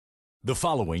The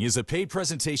following is a paid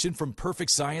presentation from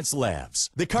Perfect Science Labs.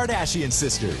 The Kardashian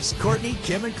sisters, Kourtney,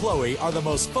 Kim, and Khloe, are the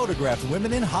most photographed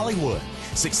women in Hollywood.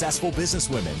 Successful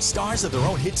businesswomen, stars of their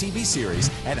own hit TV series,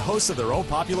 and hosts of their own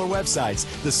popular websites,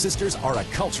 the sisters are a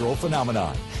cultural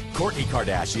phenomenon. Kourtney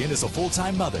Kardashian is a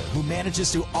full-time mother who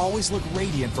manages to always look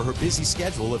radiant for her busy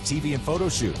schedule of TV and photo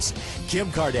shoots.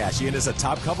 Kim Kardashian is a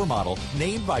top cover model,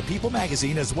 named by People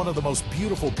magazine as one of the most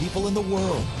beautiful people in the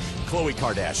world. Khloe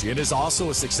Kardashian is also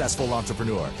a successful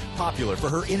entrepreneur, popular for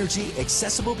her energy,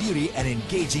 accessible beauty, and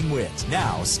engaging wit.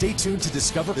 Now, stay tuned to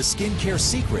discover the skincare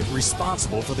secret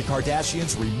responsible for the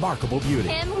Kardashians' remarkable beauty.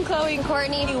 Kim, Khloe, and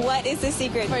Kourtney, what is the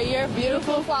secret for your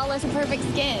beautiful, flawless, and perfect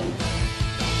skin?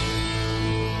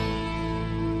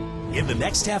 In the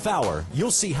next half hour,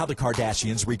 you'll see how the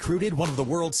Kardashians recruited one of the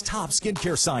world's top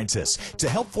skincare scientists to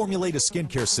help formulate a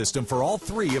skincare system for all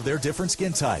three of their different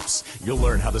skin types. You'll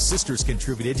learn how the sisters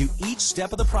contributed to each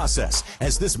step of the process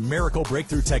as this miracle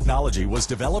breakthrough technology was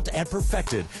developed and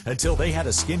perfected until they had a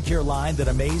skincare line that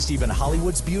amazed even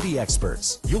Hollywood's beauty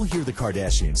experts. You'll hear the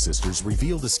Kardashian sisters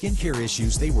reveal the skincare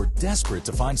issues they were desperate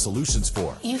to find solutions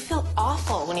for. You feel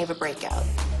awful when you have a breakout,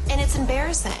 and it's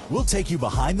embarrassing. We'll take you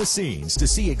behind the scenes to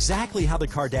see exactly how the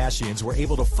Kardashians were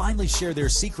able to finally share their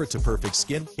secret to perfect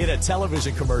skin in a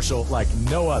television commercial like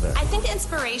no other. I think the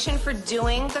inspiration for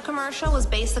doing the commercial was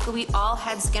basically we all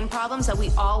had skin problems that we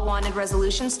all wanted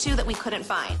resolutions to that we couldn't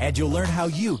find. And you'll learn how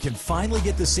you can finally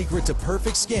get the secret to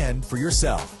perfect skin for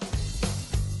yourself.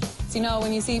 You know,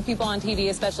 when you see people on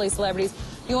TV, especially celebrities,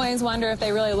 you always wonder if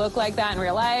they really look like that in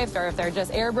real life or if they're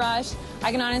just airbrushed.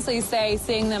 I can honestly say,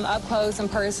 seeing them up close and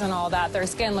personal, that their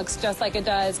skin looks just like it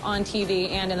does on TV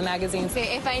and in the magazines.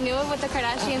 If I knew what the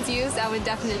Kardashians use, I would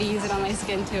definitely use it on my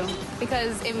skin too,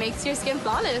 because it makes your skin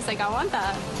flawless. Like, I want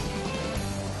that.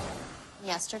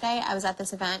 Yesterday, I was at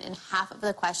this event, and half of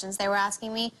the questions they were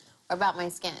asking me were about my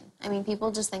skin. I mean,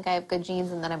 people just think I have good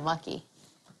genes and that I'm lucky.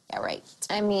 Yeah, right.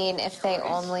 I mean, if they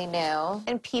only knew.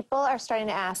 And people are starting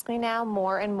to ask me now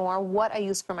more and more what I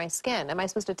use for my skin. Am I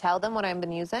supposed to tell them what I've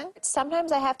been using?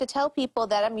 Sometimes I have to tell people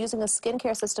that I'm using a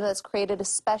skincare system that's created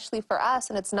especially for us,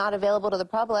 and it's not available to the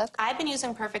public. I've been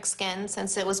using Perfect Skin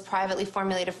since it was privately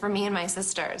formulated for me and my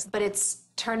sisters, but it's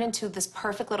turned into this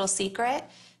perfect little secret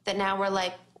that now we're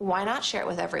like, why not share it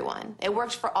with everyone? It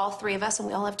worked for all three of us, and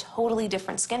we all have totally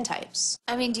different skin types.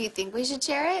 I mean, do you think we should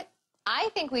share it? I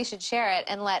think we should share it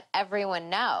and let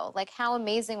everyone know. Like, how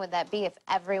amazing would that be if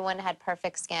everyone had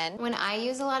perfect skin? When I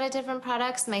use a lot of different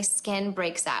products, my skin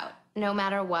breaks out. No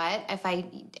matter what, if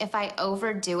I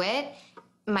overdo it,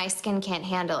 my skin can't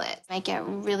handle it. I get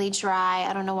really dry,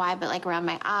 I don't know why, but like around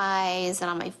my eyes and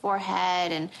on my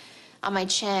forehead and on my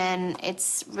chin,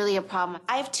 it's really a problem.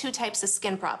 I have two types of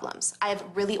skin problems. I have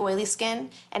really oily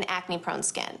skin and acne-prone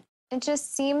skin. It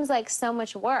just seems like so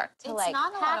much work to It's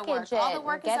not a lot of work. All the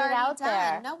work is already done.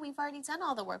 There. No, we've already done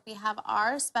all the work. We have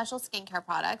our special skincare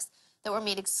products that were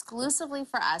made exclusively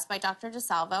for us by Dr.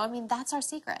 DeSalvo. I mean, that's our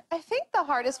secret. I think the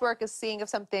hardest work is seeing if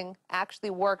something actually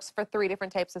works for 3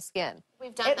 different types of skin.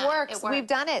 We've done It that. works. It works. We've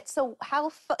done it. So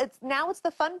now it's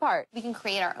the fun part. We can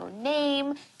create our own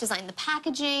name, design the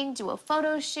packaging, do a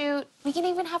photo shoot. We can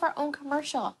even have our own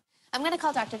commercial. I'm going to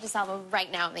call Dr. DeSalvo right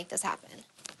now and make this happen.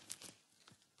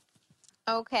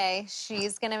 Okay,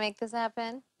 she's gonna make this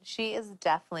happen. She is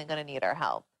definitely gonna need our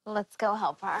help. Let's go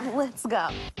help her. Let's go.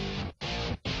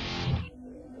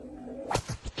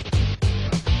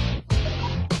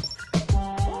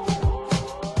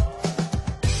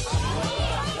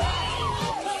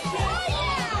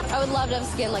 I would love to have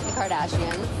skin like the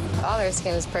Kardashians. All their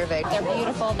skin is perfect. They're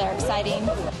beautiful, they're exciting.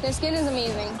 Their skin is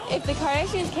amazing. If the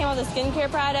Kardashians came out with a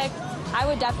skincare product, I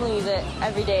would definitely use it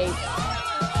every day.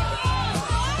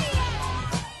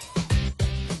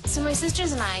 So my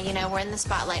sisters and I, you know, we're in the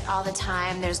spotlight all the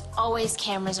time. There's always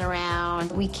cameras around.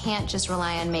 We can't just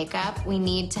rely on makeup. We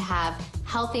need to have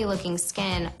healthy-looking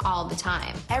skin all the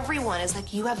time. Everyone is like,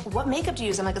 what makeup do you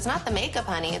use? I'm like, it's not the makeup,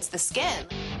 honey, it's the skin.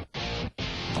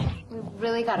 We've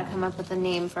really got to come up with a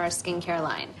name for our skincare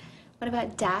line. What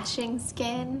about dashing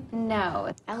skin?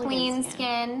 No. Clean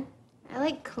skin. I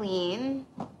like clean,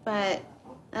 but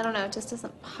I don't know, it just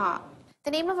doesn't pop. The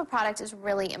name of a product is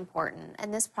really important,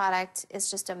 and this product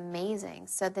is just amazing.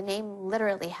 So the name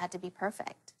literally had to be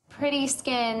perfect. Pretty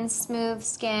skin, smooth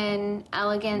skin,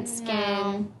 elegant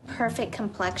skin, perfect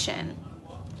complexion.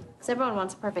 Because everyone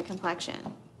wants a perfect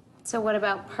complexion. So what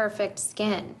about perfect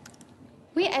skin?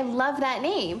 Wait, I love that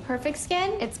name. Perfect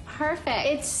skin? It's perfect.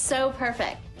 It's so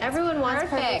perfect. Everyone wants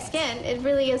perfect skin. It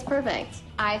really is perfect.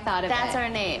 I thought of it. That's our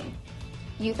name.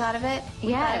 You thought of it?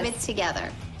 We thought of it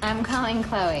together. I'm calling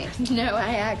Chloe. No,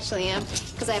 I actually am,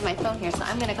 because I have my phone here, so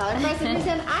I'm gonna call her first and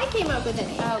pretend I came up with the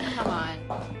name. Oh, come on.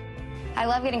 I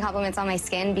love getting compliments on my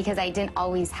skin because I didn't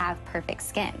always have perfect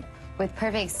skin. With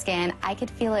perfect skin, I could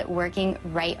feel it working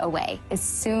right away. As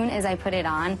soon as I put it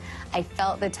on, I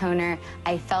felt the toner,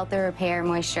 I felt the repair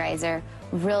moisturizer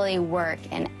really work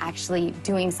and actually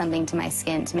doing something to my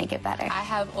skin to make it better. I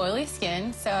have oily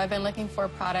skin, so I've been looking for a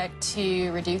product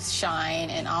to reduce shine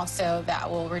and also that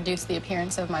will reduce the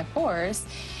appearance of my pores.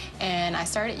 And I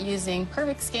started using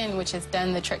Perfect Skin, which has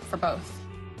done the trick for both.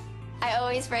 I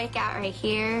always break out right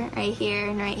here,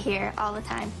 and right here all the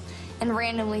time. And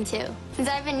randomly too. Since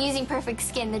I've been using Perfect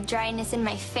Skin, the dryness in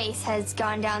my face has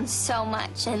gone down so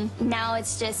much, and now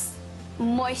it's just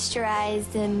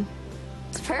moisturized and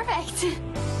it's perfect.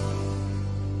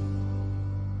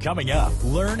 Coming up,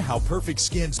 learn how Perfect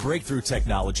Skin's breakthrough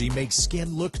technology makes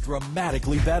skin look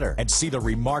dramatically better and see the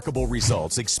remarkable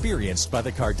results experienced by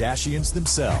the Kardashians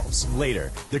themselves.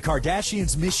 Later, the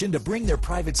Kardashians' mission to bring their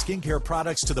private skincare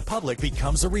products to the public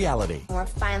becomes a reality. We're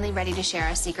finally ready to share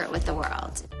our secret with the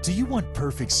world. Do you want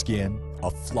perfect skin?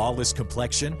 A flawless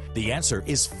complexion? The answer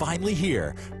is finally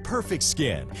here. Perfect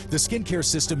Skin, the skincare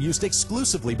system used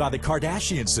exclusively by the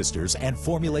Kardashian sisters and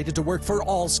formulated to work for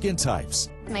all skin types.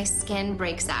 My skin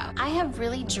breaks out. I have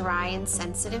really dry and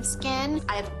sensitive skin.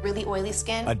 I have really oily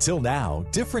skin. Until now,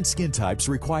 different skin types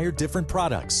require different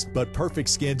products, but Perfect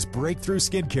Skin's breakthrough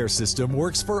skincare system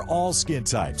works for all skin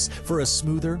types for a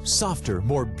smoother, softer,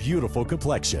 more beautiful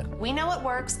complexion. We know what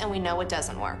works and we know what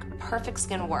doesn't work. Perfect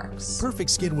Skin works. Perfect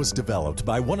Skin was developed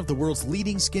by one of the world's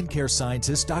leading skincare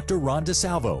scientists, Dr. Ron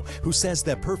DeSalvo, who says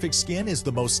that Perfect Skin is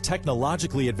the most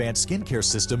technologically advanced skincare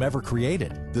system ever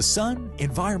created. The sun,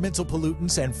 environmental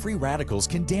pollutants, and free radicals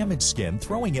can damage skin,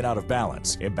 throwing it out of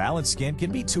balance. Imbalanced skin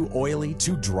can be too oily,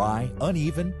 too dry,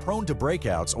 uneven, prone to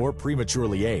breakouts, or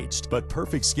prematurely aged. But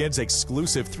Perfect Skin's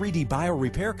exclusive 3D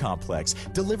Biorepair Complex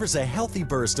delivers a healthy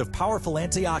burst of powerful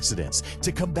antioxidants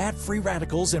to combat free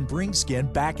radicals and bring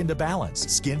skin back into balance.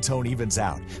 Skin tone evens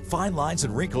out, fine lines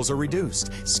and wrinkles are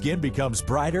reduced, skin becomes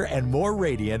brighter and more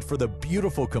radiant for the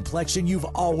beautiful complexion you've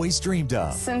always dreamed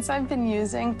of. Since I've been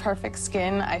using Perfect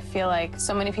Skin, I feel like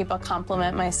so many people compliment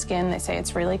my skin. They say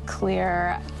it's really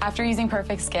clear. After using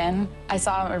Perfect Skin, I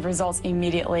saw results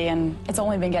immediately, and it's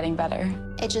only been getting better.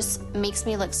 It just makes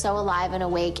me look so alive and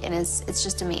awake, and it's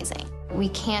just amazing. We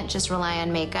can't just rely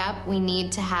on makeup. We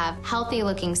need to have healthy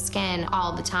looking skin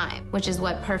all the time, which is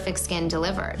what Perfect Skin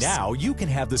delivers. Now you can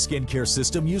have the skincare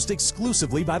system used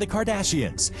exclusively by the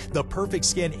Kardashians. The Perfect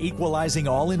Skin Equalizing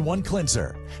All-in-One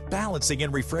Cleanser, Balancing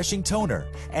and Refreshing Toner,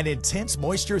 and Intense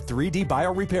Moisture 3D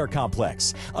Biorepair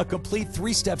Complex. A complete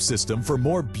 3-step system for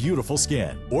more beautiful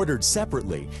skin. Ordered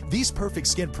separately, these Perfect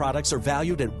Skin products are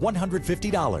valued at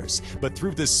 $150. But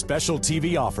through this special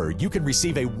TV offer, you can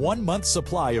receive a 1-month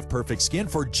supply of Perfect Skin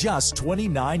for just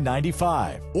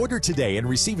 $29.95. Order today and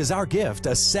receive as our gift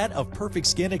a set of Perfect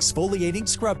Skin exfoliating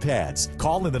scrub pads.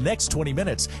 Call in the next 20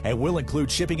 minutes and we'll include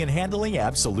shipping and handling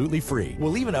absolutely free.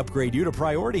 We'll even upgrade you to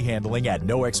priority handling at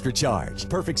no extra charge.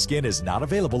 Perfect Skin is not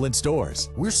available in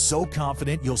stores. We're so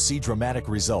confident you'll see dramatic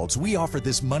results, we offer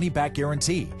this money-back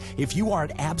guarantee. If you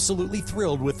aren't absolutely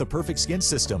thrilled with the Perfect Skin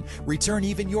system, return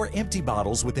even your empty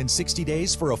bottles within 60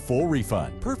 days for a full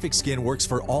refund. Perfect Skin works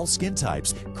for all skin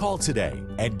types. Call today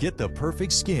and get the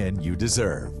perfect skin you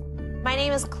deserve. My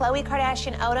name is Khloe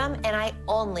Kardashian Odom, and I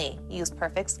only use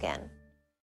Perfect Skin.